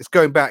 It's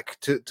going back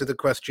to the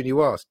question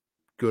you asked.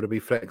 Got to be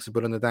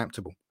flexible and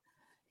adaptable.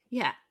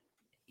 Yeah,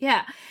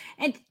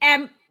 and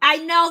I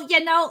know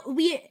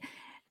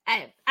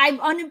I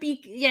want to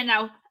be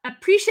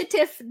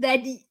appreciative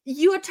that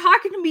you are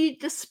talking to me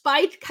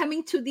despite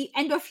coming to the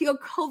end of your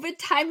COVID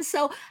time.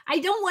 So I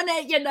don't want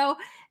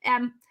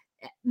to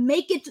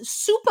make it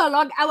super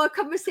long, our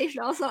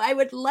conversation. Also, I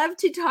would love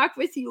to talk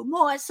with you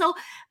more. So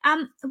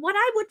what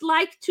I would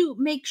like to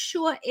make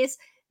sure is,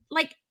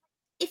 like,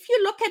 if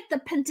you look at the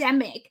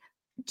pandemic,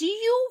 do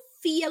you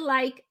feel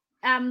like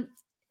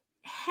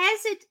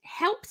has it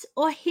helped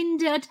or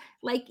hindered,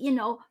 like,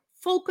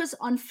 focus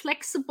on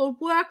flexible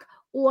work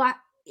or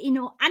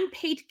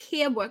unpaid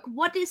care work?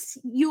 What is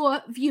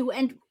your view,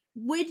 and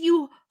where do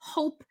you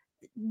hope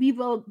we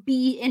will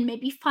be in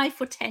maybe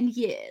 5 or 10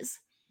 years?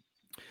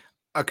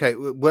 Okay,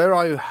 where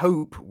I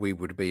hope we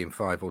would be in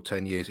 5 or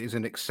 10 years is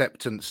an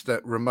acceptance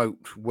that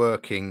remote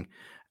working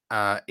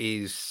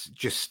is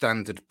just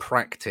standard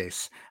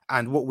practice.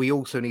 And what we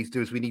also need to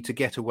do is we need to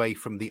get away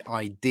from the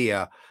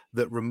idea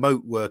that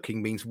remote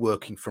working means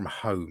working from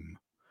home.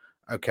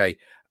 Okay.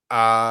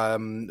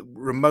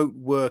 Remote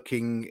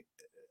working,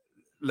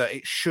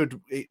 it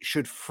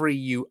should free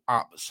you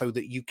up so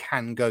that you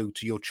can go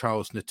to your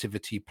child's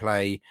nativity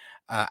play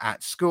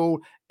at school.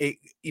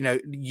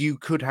 You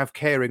could have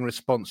caring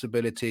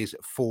responsibilities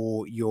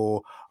for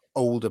your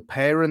older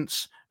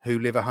parents who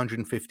live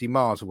 150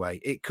 miles away.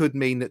 It could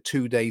mean that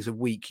 2 days a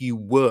week you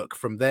work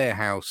from their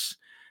house.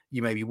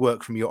 You maybe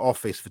work from your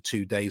office for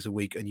 2 days a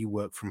week and you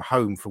work from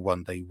home for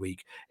 1 day a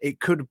week. It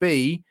could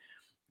be,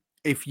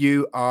 if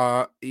you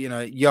are,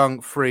 young,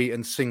 free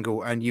and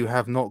single and you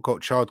have not got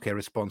childcare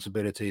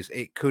responsibilities,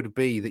 it could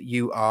be that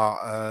you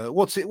are,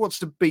 what's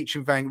the beach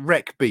in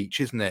Wreck Beach,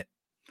 isn't it?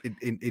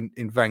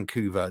 In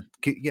Vancouver.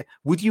 Yeah.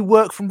 Would you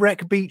work from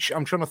Wreck Beach?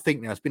 I'm trying to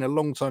think now. It's been a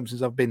long time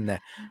since I've been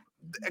there.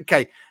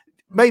 Okay.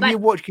 Maybe you're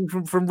watching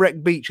from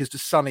Wreck Beach as the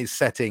sun is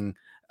setting.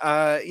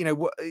 So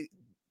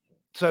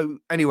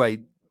anyway,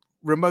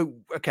 remote.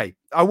 Okay.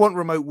 I want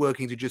remote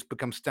working to just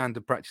become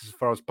standard practice as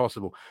far as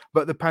possible.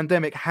 But the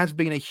pandemic has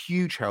been a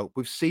huge help.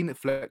 We've seen that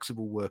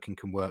flexible working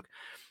can work.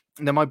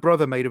 Now, my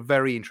brother made a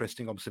very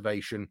interesting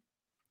observation.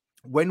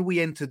 When we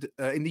entered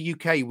in the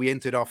UK, we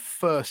entered our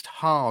first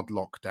hard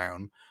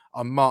lockdown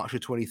on March the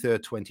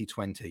 23rd,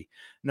 2020.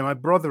 Now, my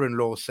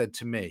brother-in-law said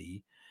to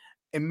me,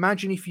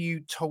 imagine if you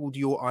told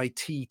your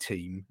IT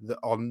team that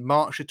on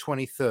March the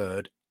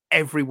 23rd,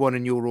 everyone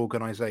in your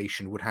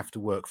organization would have to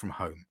work from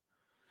home.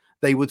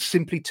 They would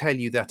simply tell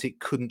you that it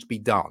couldn't be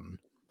done.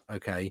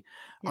 Okay.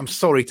 Yeah. I'm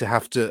sorry to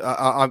have to,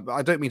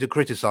 I don't mean to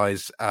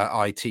criticize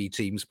IT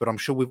teams, but I'm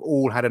sure we've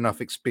all had enough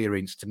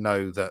experience to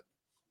know that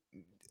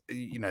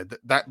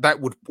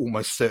that would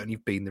almost certainly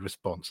have been the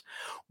response.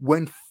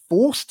 When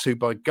forced to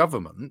by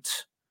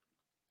government,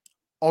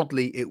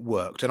 oddly, it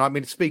worked. And I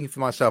mean, speaking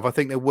for myself, I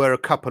think there were a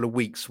couple of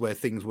weeks where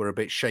things were a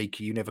bit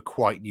shaky. You never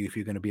quite knew if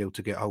you're going to be able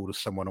to get hold of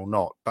someone or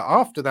not. But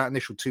after that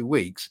initial 2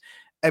 weeks,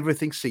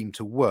 everything seemed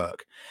to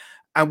work.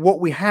 And what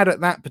we had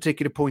at that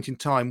particular point in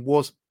time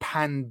was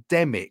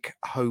pandemic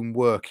home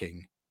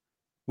working,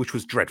 which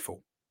was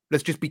dreadful.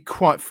 Let's just be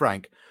quite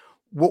frank.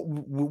 What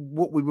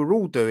we were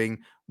all doing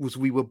was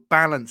we were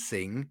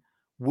balancing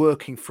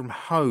working from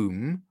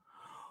home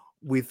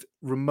with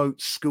remote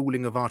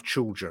schooling of our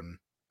children.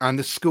 And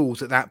the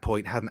schools at that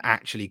point hadn't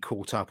actually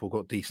caught up or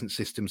got decent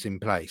systems in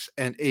place.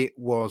 And it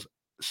was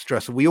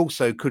stressful. We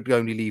also could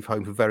only leave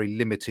home for very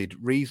limited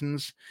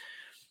reasons.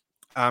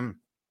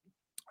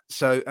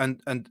 So,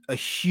 and a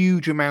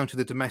huge amount of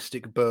the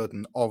domestic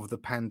burden of the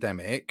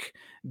pandemic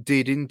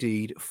did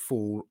indeed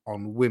fall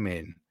on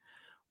women.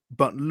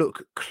 But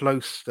look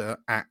closer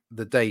at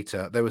the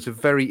data. There was a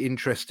very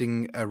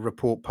interesting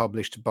report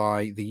published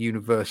by the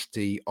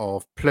University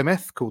of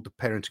Plymouth called the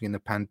Parenting in the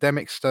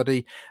Pandemic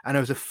Study. And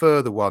there was a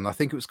further one, I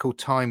think it was called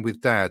Time with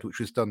Dad, which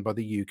was done by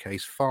the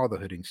UK's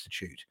Fatherhood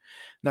Institute.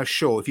 Now,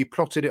 sure, if you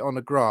plotted it on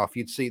a graph,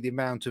 you'd see the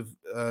amount of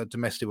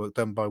domestic work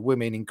done by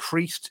women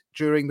increased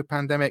during the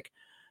pandemic.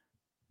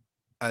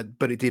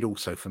 But it did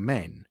also for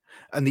men.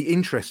 And the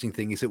interesting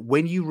thing is that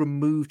when you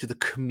removed the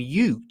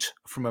commute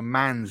from a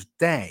man's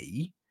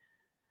day,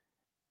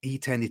 he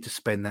tended to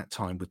spend that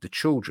time with the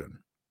children.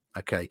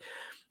 Okay.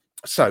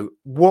 So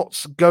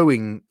what's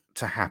going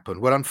to happen?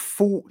 Well,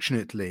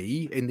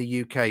 unfortunately, in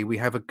the UK, we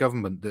have a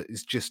government that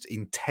is just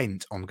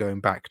intent on going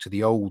back to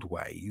the old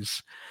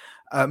ways.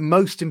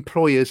 most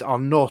employers are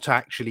not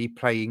actually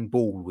playing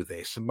ball with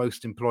this, and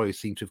most employers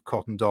seem to have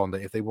cottoned on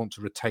that if they want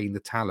to retain the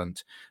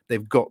talent,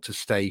 they've got to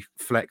stay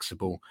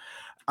flexible.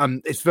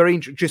 It's very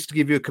just to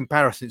give you a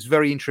comparison, it's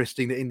very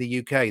interesting that in the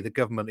UK, the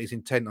government is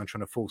intent on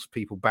trying to force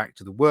people back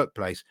to the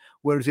workplace,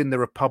 whereas in the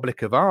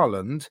Republic of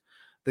Ireland,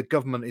 the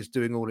government is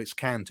doing all it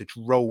can to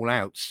roll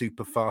out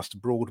super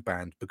fast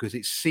broadband because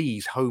it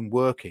sees home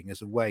working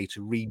as a way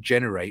to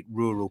regenerate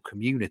rural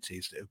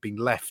communities that have been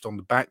left on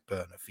the back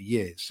burner for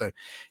years. So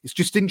it's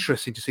just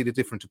interesting to see the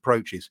different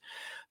approaches.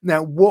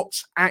 Now,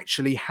 what's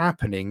actually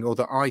happening, or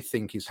that I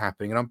think is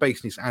happening, and I'm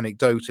basing this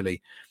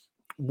anecdotally,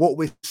 what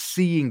we're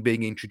seeing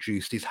being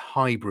introduced is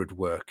hybrid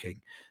working.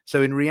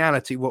 So in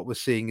reality, what we're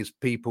seeing is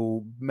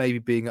people maybe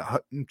being at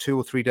home 2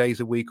 or 3 days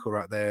a week, or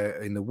out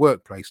there in the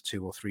workplace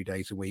 2 or 3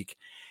 days a week.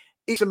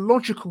 It's a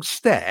logical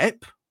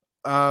step,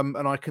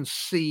 and I can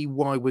see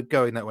why we're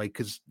going that way,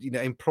 because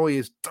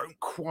employers don't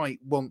quite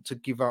want to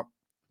give up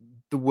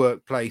the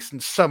workplace,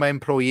 and some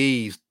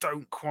employees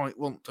don't quite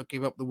want to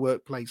give up the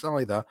workplace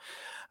either.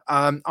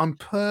 I'm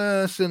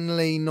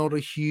personally not a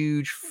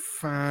huge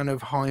fan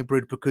of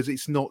hybrid because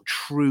it's not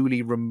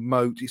truly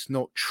remote. It's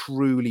not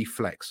truly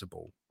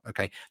flexible.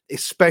 Okay.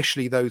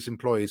 Especially those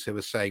employers who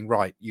are saying,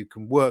 right, you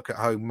can work at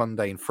home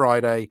Monday and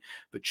Friday,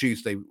 but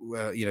Tuesday,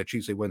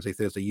 Wednesday,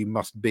 Thursday, you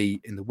must be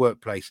in the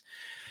workplace.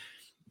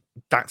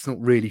 That's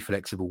not really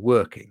flexible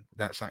working.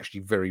 That's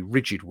actually very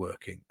rigid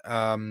working.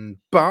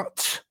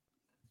 But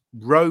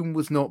Rome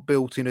was not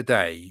built in a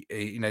day.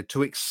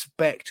 To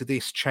expect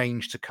this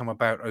change to come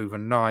about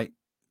overnight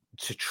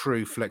to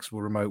true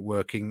flexible remote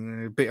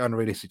working, a bit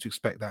unrealistic to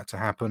expect that to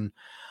happen.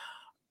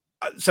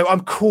 So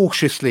I'm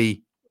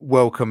cautiously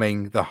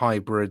welcoming the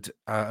hybrid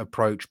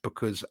approach,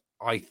 because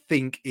I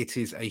think it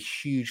is a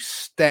huge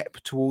step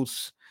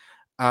towards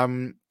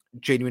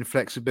genuine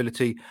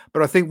flexibility.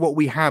 But I think what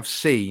we have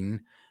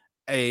seen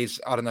is,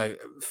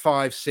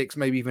 5, 6,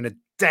 maybe even a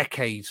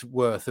decade's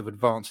worth of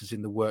advances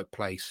in the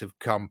workplace have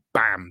come,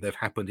 bam, they've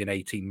happened in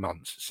 18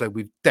 months. So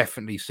we've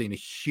definitely seen a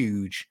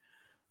huge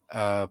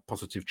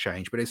positive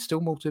change, but there's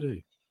still more to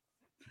do.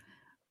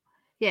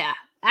 Yeah,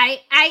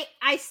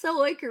 I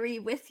so agree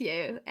with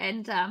you.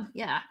 And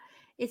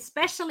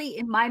especially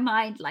in my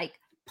mind, like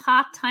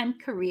part-time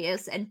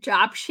careers and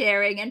job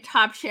sharing and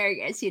top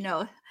sharing, as you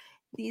know,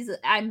 these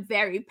I'm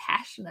very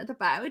passionate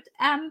about.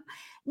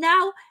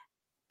 Now,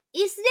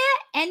 is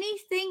there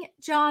anything,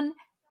 John,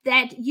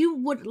 that you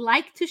would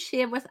like to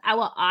share with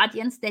our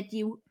audience that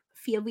you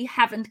feel we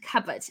haven't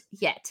covered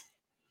yet?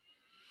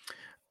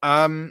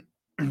 No,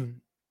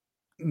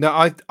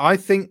 I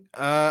think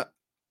I'm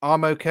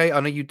okay. I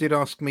know you did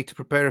ask me to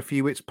prepare a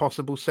few It's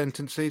Possible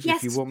sentences.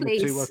 Yes, if you want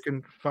please. me to, I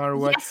can fire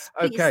away. Yes,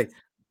 please. Okay.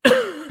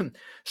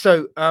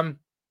 So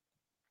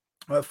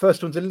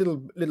first one's a little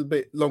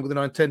bit longer than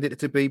I intended it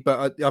to be,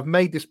 but I've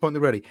made this point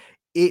already.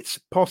 It's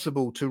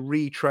possible to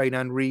retrain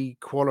and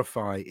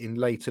re-qualify in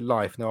later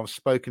life. Now, I've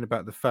spoken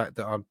about the fact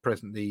that I'm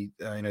presently,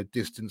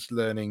 distance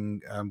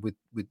learning with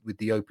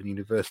the Open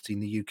University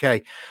in the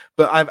UK,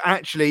 but I've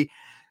actually,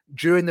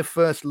 during the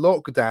first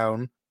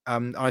lockdown,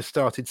 I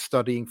started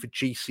studying for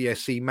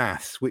GCSE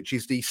Maths, which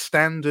is the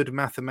standard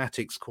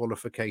mathematics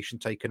qualification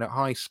taken at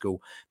high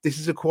school. This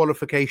is a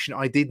qualification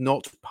I did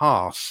not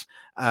pass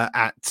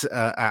at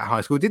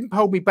high school. It didn't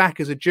hold me back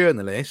as a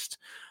journalist,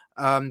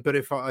 but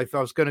if I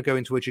was going to go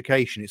into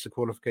education, it's a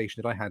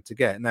qualification that I had to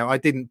get. Now, I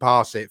didn't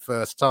pass it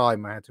first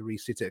time. I had to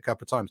resit it a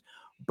couple of times,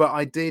 but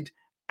I did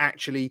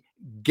actually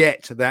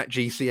get that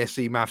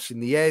GCSE Maths in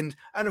the end.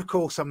 And of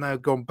course, I've now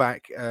gone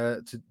back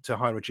to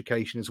higher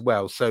education as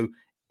well. So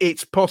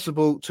it's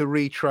possible to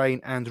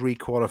retrain and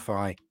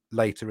requalify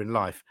later in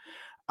life.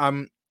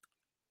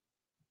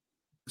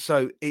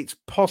 So it's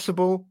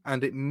possible,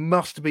 and it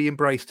must be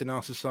embraced in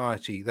our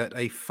society, that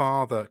a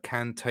father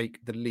can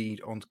take the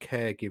lead on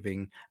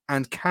caregiving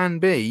and can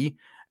be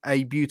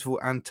a beautiful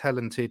and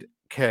talented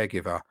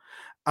caregiver.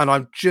 And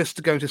I'm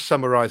just going to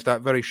summarize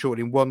that very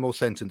shortly in one more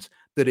sentence,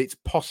 that it's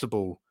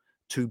possible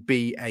to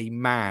be a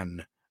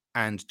man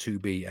and to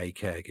be a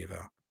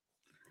caregiver.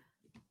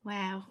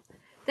 Wow.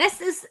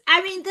 This is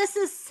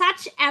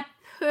such a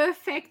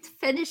perfect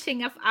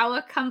finishing of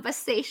our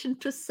conversation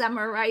to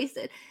summarize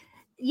it,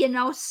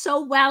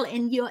 so well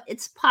in your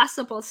It's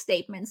Possible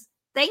statements.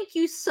 Thank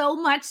you so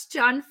much,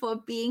 John, for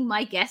being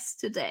my guest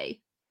today.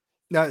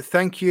 No,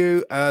 thank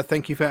you.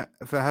 Thank you for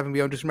having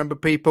me on. Just remember,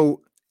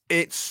 people,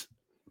 it's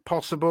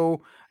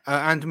possible.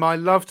 And my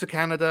love to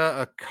Canada,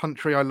 a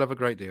country I love a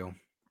great deal.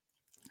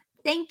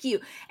 Thank you.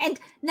 And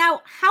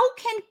now, how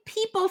can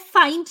people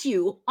find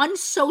you on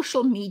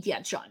social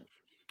media, John?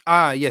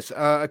 Yes.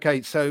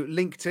 Okay. So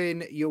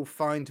LinkedIn, you'll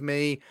find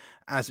me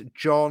as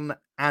John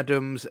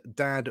Adams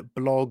Dad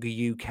Blog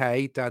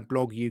UK. Dad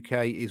Blog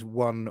UK is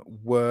one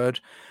word.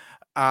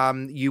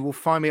 You will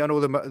find me on all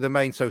the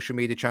main social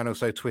media channels,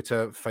 so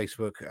Twitter,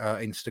 Facebook,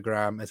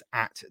 Instagram, as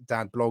at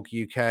Dad Blog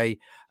UK.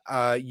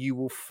 You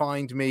will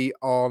find me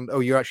on. Oh,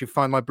 you actually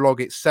find my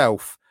blog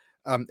itself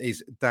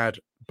is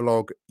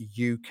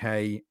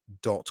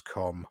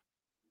dadbloguk.com.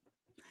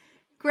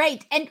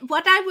 Great. And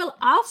what I will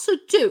also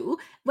do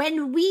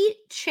when we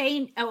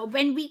create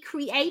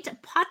a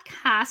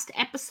podcast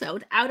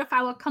episode out of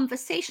our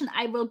conversation,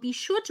 I will be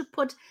sure to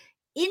put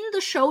in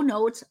the show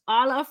notes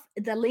all of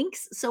the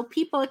links so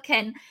people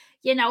can,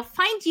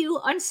 find you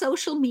on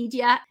social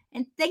media.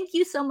 And thank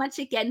you so much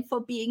again for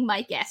being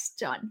my guest,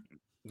 John.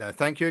 No,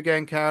 thank you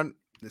again, Karen.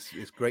 This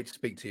is great to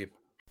speak to you.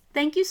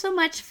 Thank you so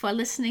much for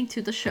listening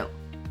to the show.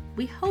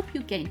 We hope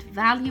you gained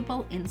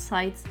valuable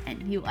insights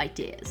and new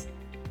ideas.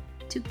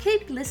 To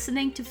keep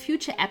listening to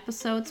future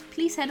episodes,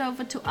 please head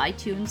over to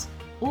iTunes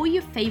or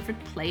your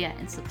favorite player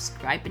and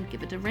subscribe and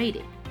give it a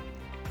rating.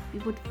 We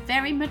would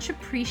very much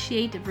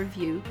appreciate a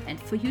review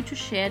and for you to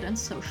share it on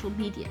social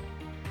media,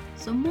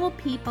 so more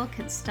people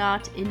can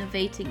start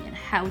innovating in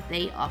how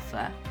they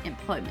offer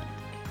employment.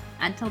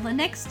 Until the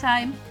next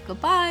time,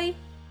 goodbye!